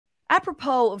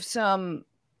apropos of some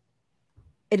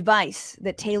advice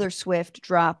that Taylor Swift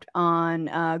dropped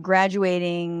on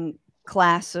graduating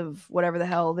class of whatever the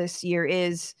hell this year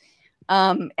is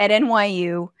at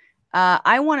NYU,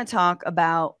 I want to talk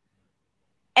about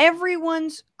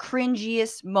everyone's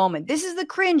cringiest moment. This is the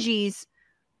cringies,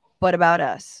 but about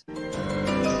us.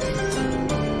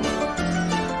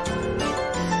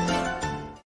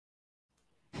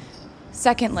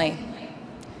 Secondly,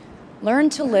 learn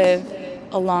to live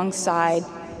alongside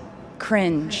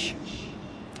cringe.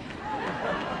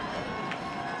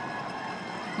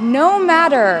 No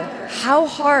matter how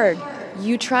hard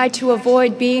you try to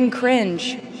avoid being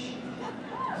cringe,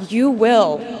 you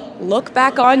will look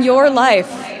back on your life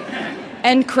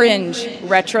and cringe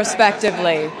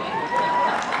retrospectively.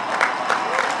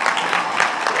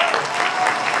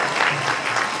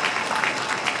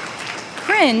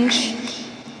 Cringe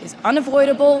is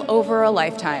unavoidable over a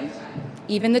lifetime.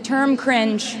 Even the term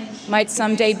cringe might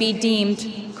someday be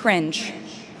deemed cringe.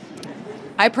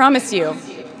 I promise you,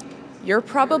 you're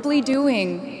probably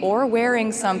doing or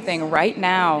wearing something right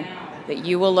now that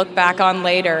you will look back on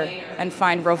later and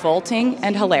find revolting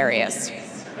and hilarious.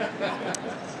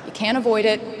 You can't avoid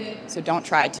it, so don't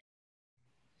try to.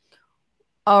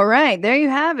 All right, there you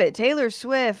have it. Taylor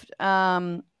Swift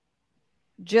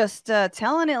just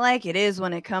telling it like it is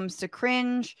when it comes to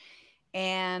cringe.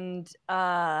 And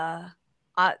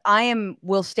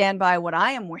will stand by what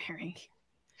I am wearing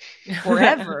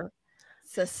forever.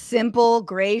 It's a simple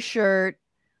gray shirt.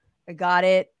 I got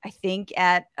it, I think,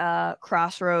 at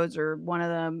Crossroads or one of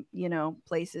them,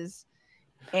 places.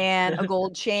 And a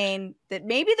gold chain that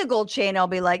maybe the gold chain I'll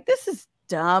be like, this is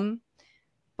dumb.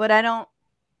 But I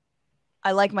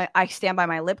stand by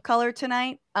my lip color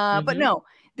tonight. But no,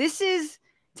 this is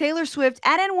Taylor Swift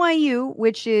at NYU,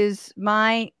 which is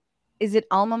is it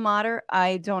alma mater?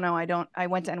 I don't know. I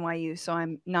went to NYU, so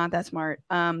I'm not that smart.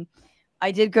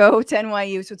 I did go to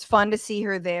NYU, so it's fun to see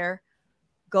her there.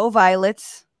 Go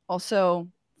Violets. Also,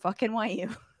 fuck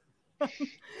NYU. And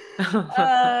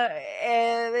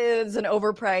it's an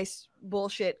overpriced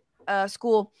bullshit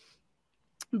school.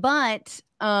 But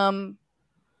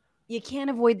you can't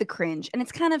avoid the cringe. And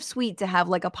it's kind of sweet to have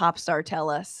like a pop star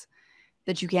tell us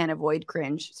that you can't avoid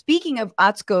cringe. Speaking of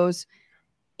Atsuko's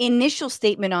initial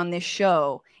statement on this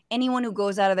show, anyone who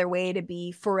goes out of their way to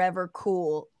be forever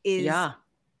cool is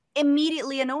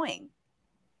immediately annoying.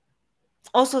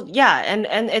 Also, and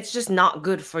it's just not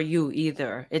good for you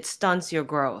either. It stunts your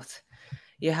growth.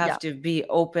 You have to be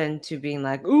open to being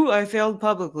like, ooh, I failed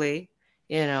publicly,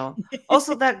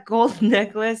 Also, that gold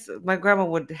necklace, my grandma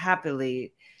would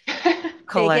happily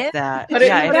collect that.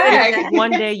 If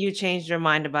one day you changed your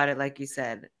mind about it, like you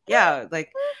said. Yeah,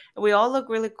 like we all look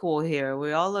really cool here.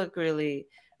 We all look really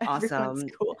awesome.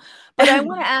 Cool. But I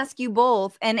want to ask you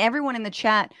both and everyone in the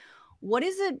chat, what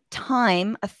is a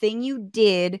thing you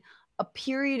did, a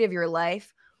period of your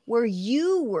life where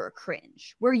you were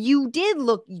cringe, where you did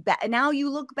look back, now you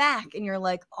look back and you're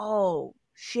like, oh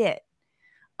shit.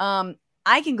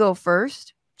 I can go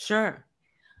first. Sure.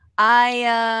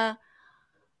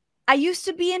 I used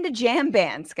to be into jam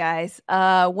bands, guys.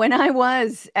 When I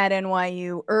was at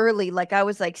NYU early, like I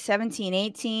was like 17,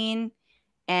 18,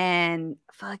 and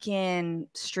fucking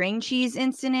String Cheese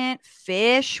Incident,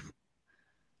 Fish,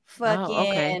 fucking. Oh,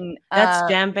 okay. That's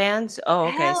jam bands? Oh,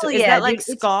 okay. So is that like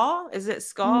ska? Is it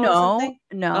ska or something?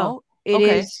 No. It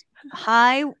is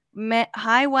high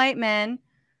white men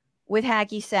with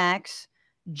hacky sacks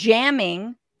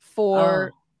jamming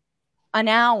for an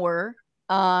hour.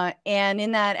 And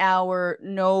in that hour,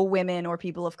 no women or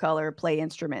people of color play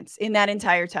instruments in that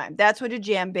entire time. That's what a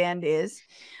jam band is.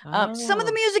 Some of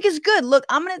the music is good. Look,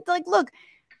 I'm going to look,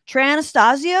 Trey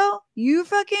Anastasio, you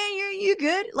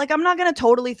good. Like, I'm not going to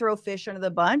totally throw Fish under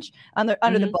the bunch, under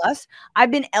the bus.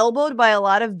 I've been elbowed by a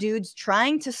lot of dudes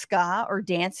trying to ska or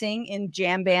dancing in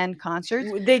jam band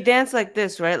concerts. They dance like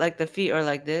this, right? Like the feet are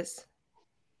like this.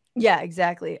 Yeah,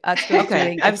 exactly.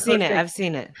 Okay, I've seen it.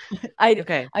 I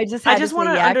just want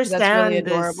to understand really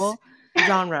adorable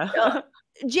genre.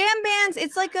 Jam bands.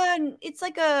 It's like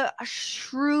a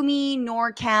shroomy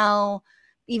NorCal,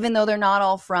 even though they're not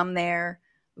all from there,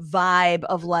 vibe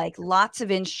of like lots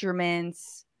of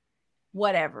instruments,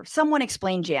 whatever. Someone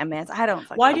explain jam bands. I don't.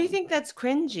 Why do you think that's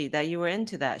cringy that you were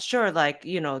into that? Sure, like,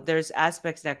 there's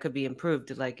aspects that could be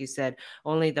improved. Like you said,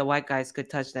 only the white guys could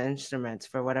touch the instruments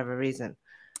for whatever reason.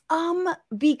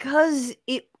 Because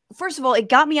first of all, it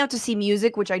got me out to see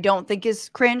music, which I don't think is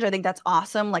cringe. I think that's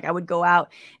awesome. Like I would go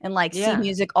out and see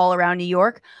music all around New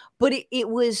York, but it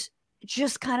was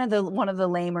just kind of one of the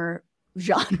lamer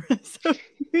genres of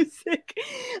music.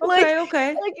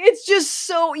 Okay. Like it's just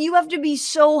so, you have to be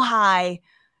so high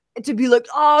to be like,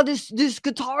 oh, this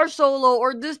guitar solo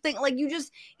or this thing. Like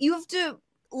you have to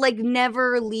like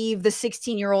never leave the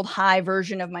 16-year-old high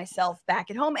version of myself back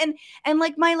at home. And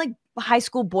like my like high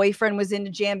school boyfriend was into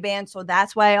jam bands, so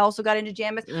that's why I also got into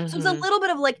jam bands. So it's a little bit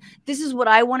of like, this is what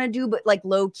I want to do, but like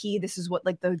low key, this is what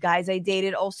like the guys I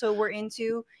dated also were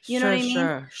into. You know what I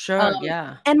mean? Sure,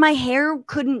 yeah. And my hair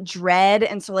couldn't dread,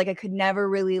 and so like I could never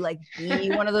really like be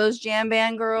one of those jam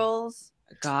band girls.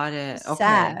 Got it. Okay.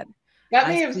 Sad. That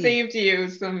may have saved you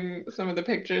some of the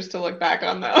pictures to look back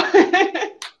on, though.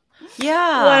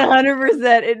 Yeah,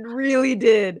 100%. It really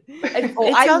did. And,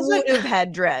 I would have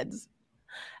had dreads.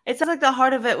 It sounds like the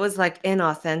heart of it was like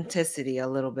inauthenticity a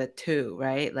little bit too,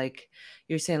 right? Like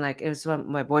you're saying, like it was what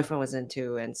my boyfriend was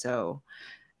into, and so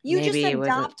you just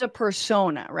adopt a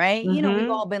persona, right? You know,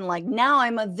 we've all been like, now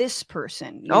I'm a this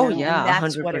person. You know? Yeah, and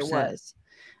that's 100%. what it was.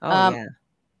 Yeah.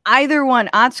 Either one,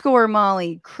 Atsuko or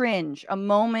Molly, cringe, a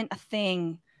moment, a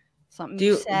thing, something. Do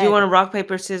you want to rock,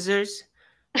 paper, scissors?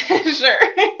 Sure.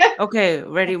 Okay,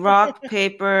 ready? Rock,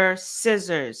 paper,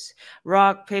 scissors.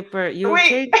 Rock, paper. You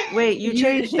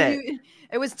changed it.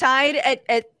 It was tied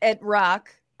at rock.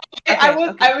 Okay,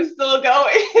 I was still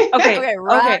going. Okay.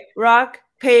 Rock,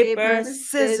 paper,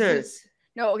 scissors.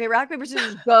 No, okay, rock, paper,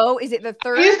 scissors, go. Is it the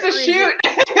third? Use the shoot.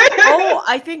 Oh,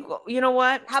 I think, you know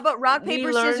what? How about rock,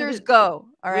 paper, scissors, go?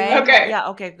 All right. Okay. Yeah,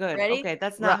 okay, good. Ready? Okay,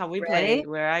 that's not how we play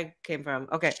where I came from.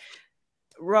 Okay.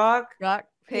 Rock,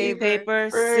 paper,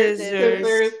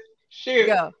 scissors, shoot.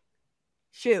 Go.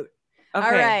 Shoot. Okay.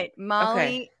 All right.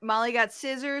 Molly got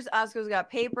scissors. Atsuko's got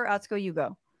paper. Atsuko, you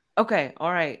go. Okay,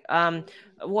 all right.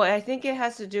 Well, I think it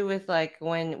has to do with like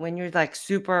when you're like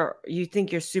you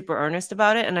think you're super earnest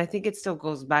about it, and I think it still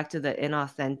goes back to the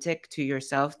inauthentic to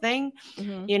yourself thing,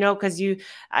 you know, because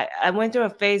I went through a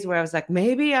phase where I was like,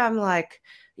 maybe I'm like,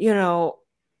 you know,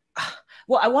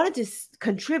 well, I wanted to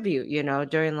contribute, you know,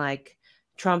 during like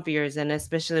Trump years, and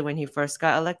especially when he first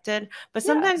got elected. But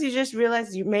sometimes you just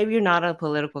realize maybe you're not a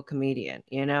political comedian,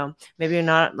 you know, maybe you're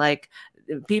not like.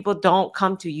 People don't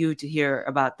come to you to hear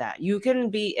about that. You can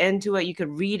be into it. You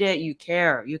can read it. You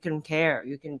can care.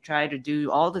 You can try to do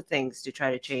all the things to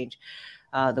try to change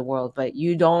the world. But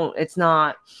you don't. It's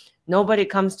not. Nobody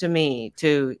comes to me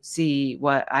to see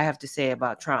what I have to say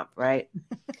about Trump, right?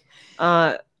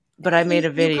 But I made a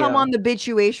video. You come on the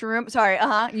Bitchuation room. Sorry.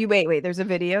 You wait. There's a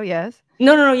video. Yes.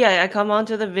 No. Yeah, I come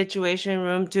onto the Bitchuation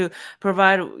room to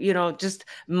provide, you know, just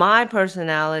my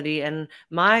personality and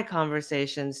my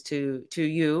conversations to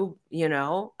you, you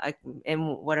know, in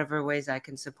whatever ways I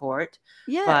can support.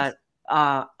 Yes.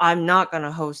 But I'm not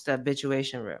gonna host a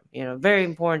Bitchuation room. You know, very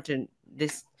important.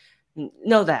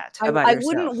 Know that about yourself. I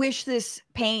wouldn't wish this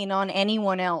pain on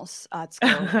anyone else,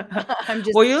 Atsuko. I'm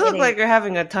just well, you kidding. look like you're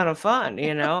having a ton of fun,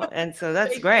 you know, and so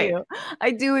that's great.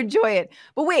 I do enjoy it.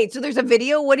 But wait, so there's a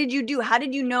video. What did you do? How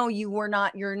did you know you're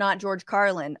not George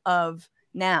Carlin of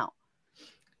now?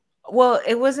 Well,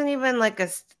 it wasn't even like a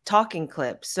talking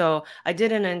clip. So I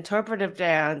did an interpretive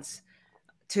dance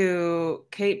to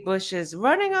Kate Bush's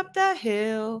Running Up That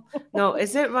Hill. No,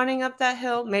 is it Running Up That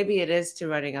Hill? Maybe it is to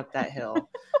Running Up That Hill.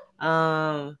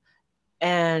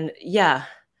 And yeah,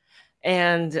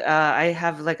 and I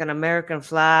have like an American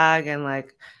flag, and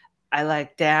like I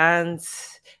like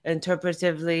dance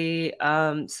interpretively.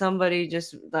 Somebody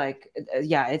just like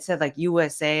it said like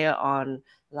USA on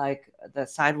like the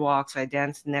sidewalk, so I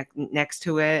danced next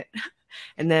to it,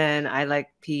 and then I like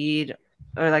peed,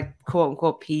 or like quote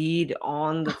unquote peed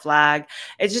on the flag.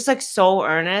 It's just like so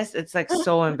earnest. It's like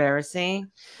so embarrassing,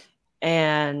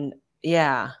 and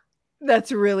yeah.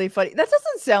 That's really funny. That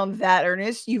doesn't sound that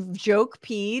earnest. You've joke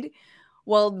peed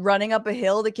while running up a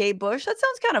hill to Kate Bush. That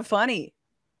sounds kind of funny.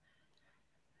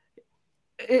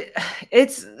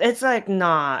 It's like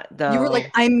not though. You were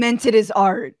like, I meant it as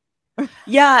art.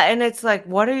 Yeah, and it's like,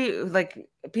 what are you like?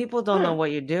 People don't know what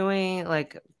you're doing.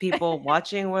 Like people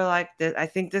watching were like, I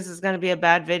think this is going to be a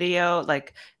bad video.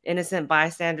 Like innocent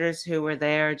bystanders who were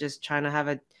there just trying to have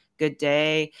a good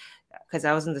day, because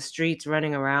I was in the streets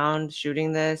running around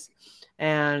shooting this.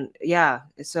 And yeah,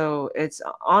 so it's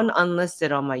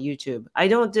unlisted on my YouTube. I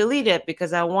don't delete it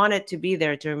because I want it to be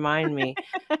there to remind me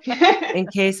in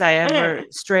case I ever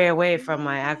stray away from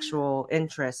my actual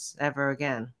interests ever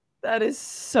again. That is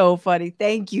so funny.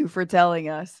 Thank you for telling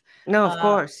us. No, of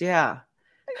course. Yeah.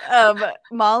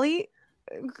 Molly,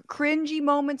 cringy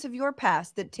moments of your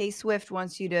past that Tay Swift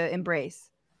wants you to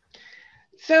embrace.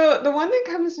 So the one that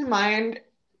comes to mind,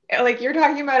 like you're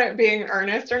talking about it being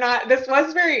earnest or not, this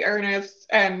was very earnest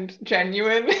and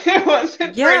genuine. It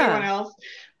wasn't for anyone else.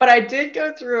 But I did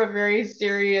go through a very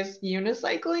serious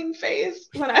unicycling phase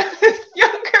when I was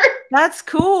younger. That's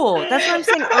cool. That's what I'm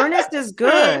saying. Earnest is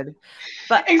good.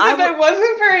 But except I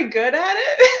wasn't very good at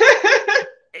it.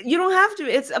 You don't have to.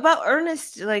 It's about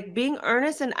earnest, like being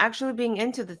earnest and actually being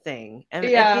into the thing and it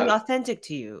being authentic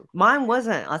to you. Mine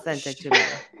wasn't authentic to me.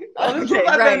 Oh, this was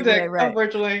authentic,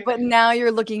 unfortunately. But now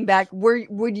you're looking back.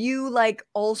 Would you like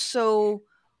also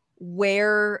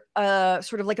wear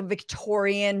sort of like a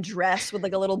Victorian dress with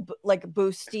like a little like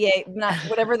bustier, not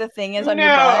whatever the thing is on your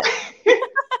butt?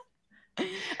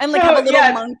 And like have a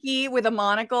little monkey with a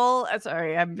monocle.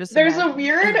 Sorry, I'm just. There's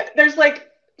like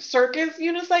circus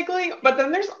unicycling, but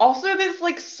then there's also this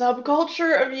like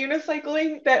subculture of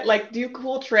unicycling that like do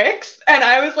cool tricks, and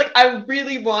I was like, I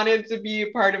really wanted to be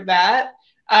a part of that,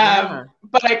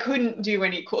 but I couldn't do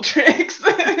any cool tricks.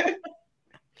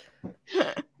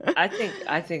 I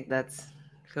think that's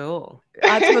cool.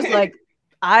 I was like,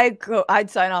 I'd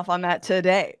sign off on that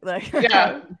today. Like,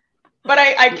 yeah. But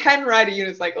I can ride a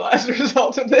unicycle as a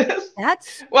result of this.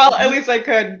 Well, at least I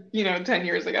could, 10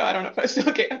 years ago. I don't know if I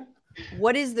still can.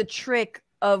 What is the trick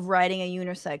of riding a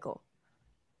unicycle?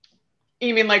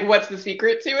 You mean like what's the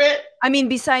secret to it? I mean,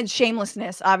 besides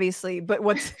shamelessness, obviously, but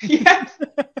what's yes,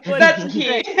 that's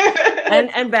key.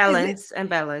 and balance and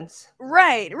balance.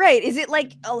 Right. Is it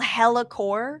like a hella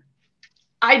core?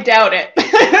 I doubt it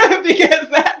because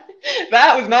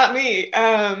that was not me.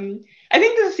 I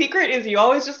think the secret is you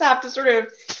always just have to sort of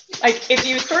like if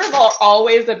you sort of are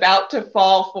always about to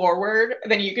fall forward,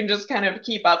 then you can just kind of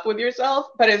keep up with yourself.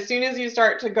 But as soon as you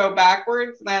start to go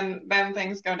backwards, then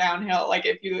things go downhill. Like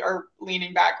if you are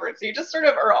leaning backwards, you just sort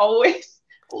of are always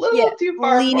a little too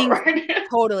far forward.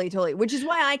 Totally. Which is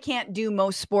why I can't do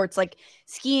most sports. Like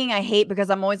skiing, I hate because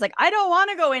I'm always like, I don't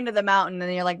want to go into the mountain.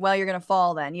 And you're like, well, you're gonna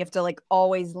fall then. You have to like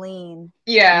always lean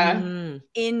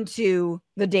into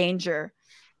the danger.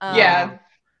 Wow.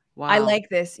 I like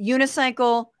this.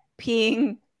 Unicycle,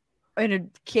 peeing in a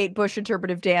Kate Bush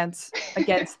interpretive dance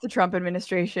against the Trump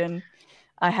administration.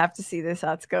 I have to see this,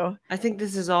 Atsuko. I think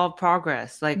this is all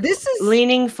progress. Like this is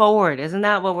leaning forward. Isn't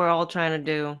that what we're all trying to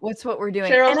do? What's what we're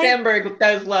doing? Sheryl Sandberg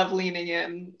does love leaning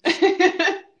in.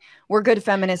 We're good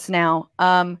feminists now.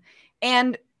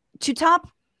 And to top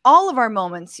all of our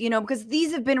moments, because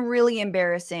these have been really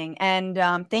embarrassing. And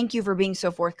thank you for being so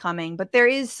forthcoming. But there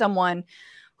is someone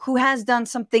who has done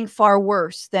something far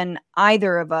worse than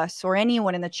either of us or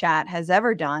anyone in the chat has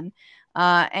ever done.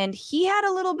 And he had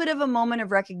a little bit of a moment of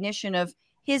recognition of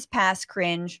his past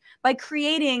cringe by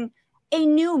creating a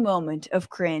new moment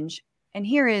of cringe. And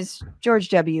here is George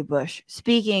W. Bush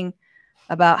speaking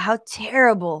about how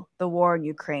terrible the war in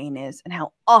Ukraine is and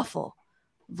how awful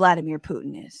Vladimir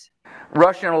Putin is.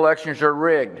 Russian elections are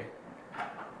rigged.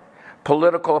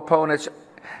 Political opponents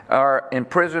are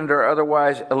imprisoned or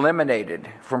otherwise eliminated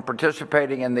from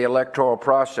participating in the electoral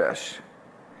process.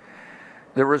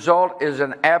 The result is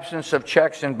an absence of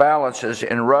checks and balances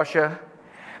in Russia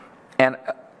and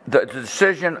the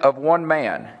decision of one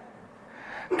man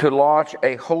to launch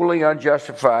a wholly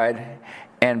unjustified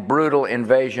and brutal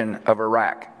invasion of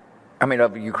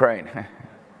of Ukraine.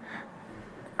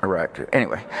 Iraq, too.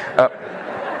 Anyway,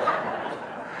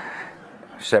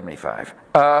 75.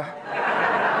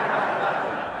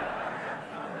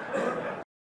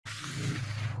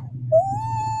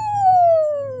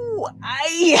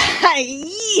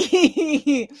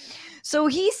 So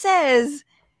he says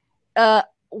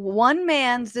one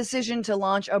man's decision to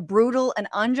launch a brutal and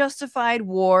unjustified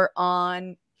war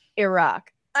on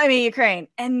Ukraine,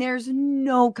 and there's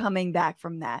no coming back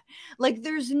from that. Like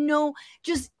there's no,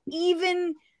 just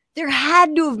even there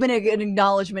had to have been an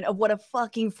acknowledgement of what a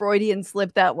fucking Freudian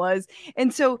slip that was.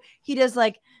 And so he does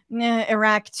like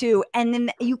Iraq too, and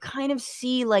then you kind of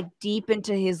see like deep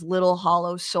into his little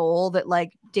hollow soul that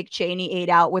like Dick Cheney ate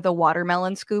out with a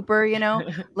watermelon scooper,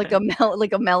 like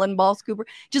a melon ball scooper.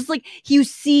 Just like you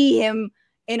see him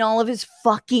in all of his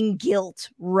fucking guilt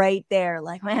right there.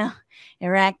 Like, well,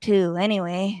 Iraq too.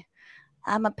 Anyway,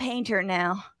 I'm a painter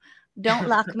now. Don't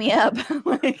lock me up.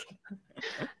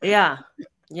 Yeah.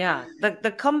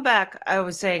 The comeback I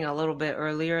was saying a little bit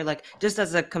earlier, like just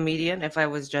as a comedian, if I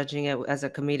was judging it as a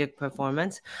comedic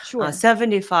performance, sure.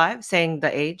 75, saying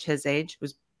his age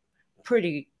was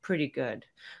pretty good,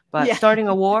 but starting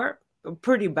a war,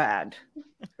 pretty bad.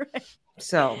 Right.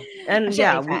 So, and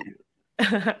like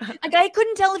I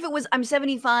couldn't tell if it was I'm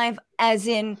 75 as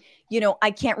in,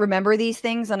 I can't remember these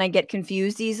things and I get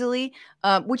confused easily,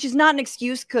 which is not an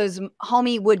excuse because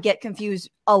homie would get confused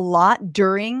a lot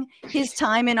during his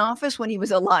time in office when he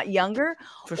was a lot younger.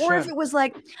 Or if it was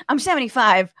like, I'm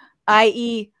 75,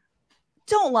 i.e.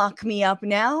 don't lock me up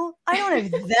now. I don't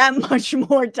have that much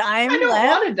more time I don't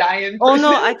left. want to die in prison. Oh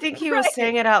no, I think he was Right.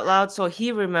 saying it out loud so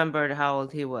he remembered how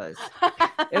old he was.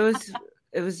 It was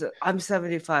I'm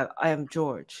 75. I am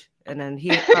George. And then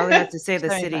he probably had to say the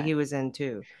city 75. he was in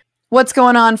too. What's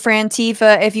going on,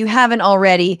 Frantifa? If you haven't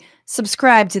already,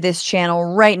 subscribe to this channel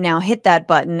right now. Hit that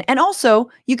button. And also,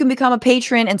 you can become a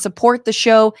patron and support the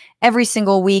show every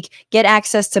single week. Get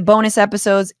access to bonus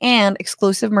episodes and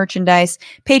exclusive merchandise.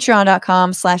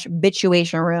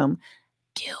 Patreon.com/bitchuationroom.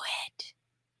 Do it.